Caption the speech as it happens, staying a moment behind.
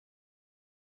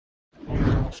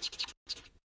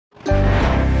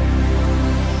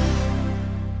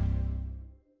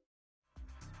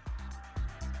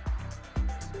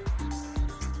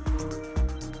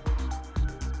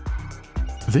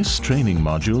This training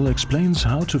module explains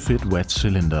how to fit wet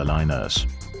cylinder liners.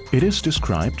 It is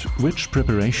described which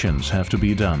preparations have to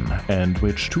be done and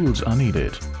which tools are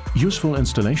needed. Useful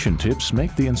installation tips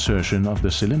make the insertion of the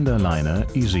cylinder liner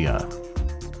easier.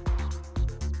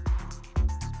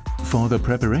 For the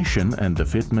preparation and the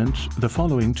fitment, the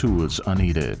following tools are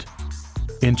needed.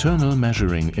 Internal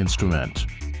measuring instrument,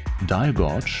 dial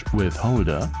gauge with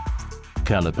holder,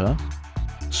 caliper,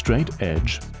 straight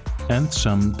edge and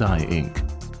some dye ink.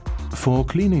 For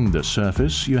cleaning the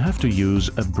surface, you have to use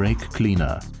a brake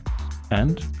cleaner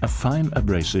and a fine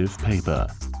abrasive paper.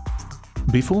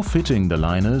 Before fitting the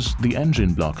liners, the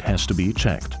engine block has to be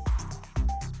checked.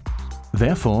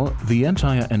 Therefore, the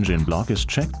entire engine block is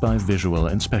checked by visual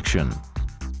inspection.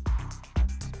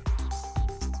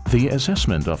 The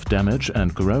assessment of damage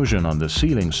and corrosion on the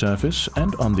sealing surface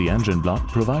and on the engine block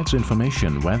provides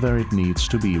information whether it needs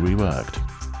to be reworked.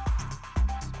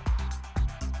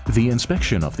 The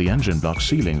inspection of the engine block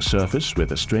sealing surface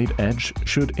with a straight edge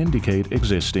should indicate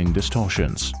existing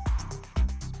distortions.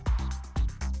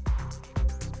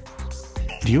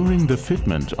 During the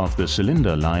fitment of the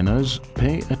cylinder liners,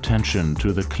 pay attention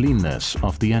to the cleanness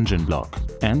of the engine block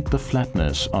and the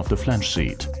flatness of the flange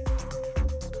seat.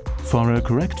 For a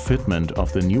correct fitment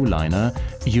of the new liner,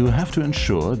 you have to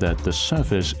ensure that the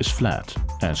surface is flat,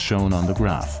 as shown on the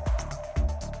graph.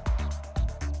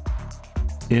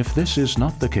 If this is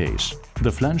not the case,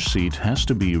 the flange seat has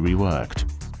to be reworked.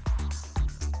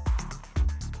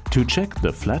 To check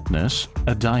the flatness,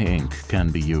 a dye ink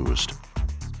can be used.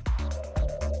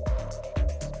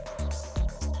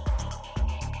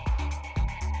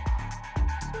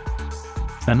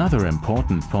 Another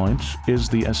important point is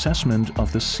the assessment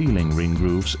of the sealing ring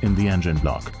grooves in the engine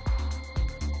block.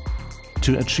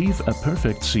 To achieve a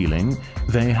perfect sealing,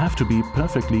 they have to be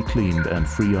perfectly cleaned and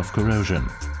free of corrosion.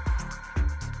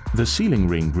 The sealing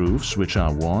ring grooves which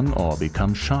are worn or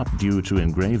become sharp due to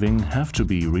engraving have to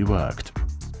be reworked.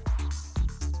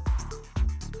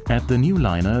 At the new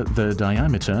liner, the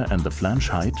diameter and the flange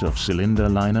height of cylinder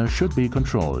liner should be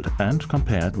controlled and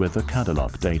compared with the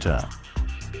catalog data.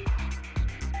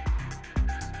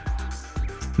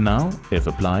 Now, if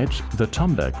applied, the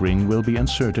tomback ring will be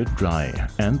inserted dry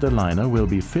and the liner will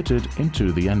be fitted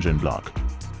into the engine block.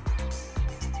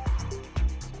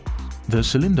 The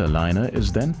cylinder liner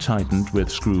is then tightened with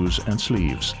screws and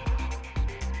sleeves.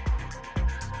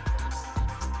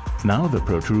 Now the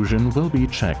protrusion will be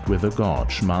checked with a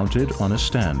gauge mounted on a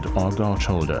stand or gauge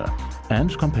holder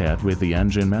and compared with the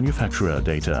engine manufacturer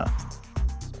data.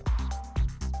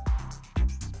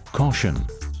 Caution: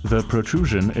 the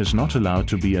protrusion is not allowed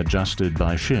to be adjusted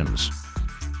by shims.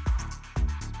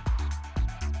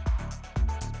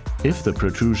 If the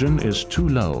protrusion is too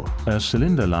low, a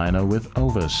cylinder liner with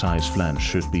oversize flange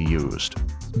should be used.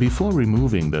 Before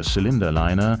removing the cylinder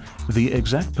liner, the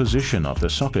exact position of the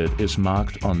socket is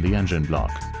marked on the engine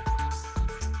block.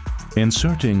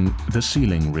 Inserting the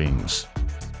sealing rings.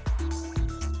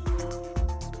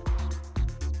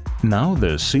 Now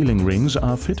the sealing rings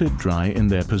are fitted dry in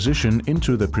their position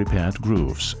into the prepared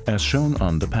grooves, as shown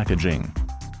on the packaging.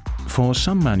 For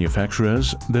some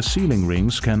manufacturers, the sealing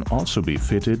rings can also be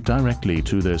fitted directly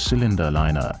to the cylinder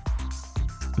liner.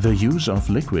 The use of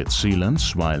liquid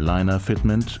sealants while liner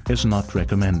fitment is not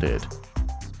recommended.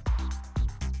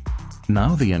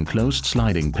 Now the enclosed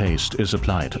sliding paste is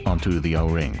applied onto the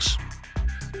O-rings.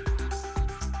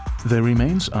 The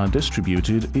remains are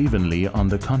distributed evenly on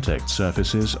the contact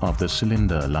surfaces of the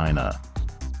cylinder liner.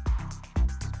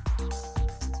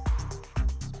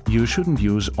 You shouldn't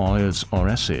use oils or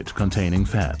acid containing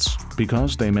fats,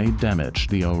 because they may damage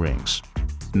the O-rings.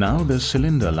 Now the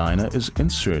cylinder liner is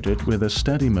inserted with a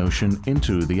steady motion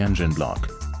into the engine block.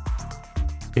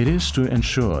 It is to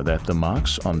ensure that the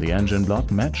marks on the engine block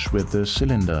match with the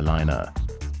cylinder liner.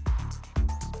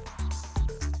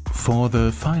 For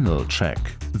the final check,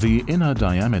 the inner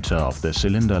diameter of the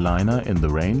cylinder liner in the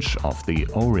range of the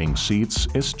O-ring seats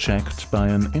is checked by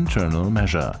an internal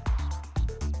measure.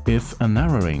 If a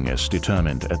narrowing is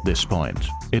determined at this point,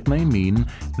 it may mean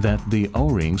that the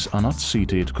O-rings are not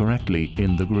seated correctly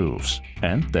in the grooves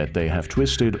and that they have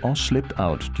twisted or slipped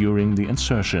out during the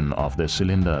insertion of the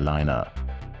cylinder liner.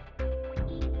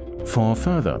 For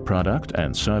further product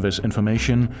and service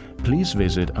information, please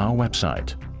visit our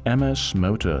website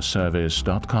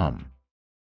msmotorservice.com.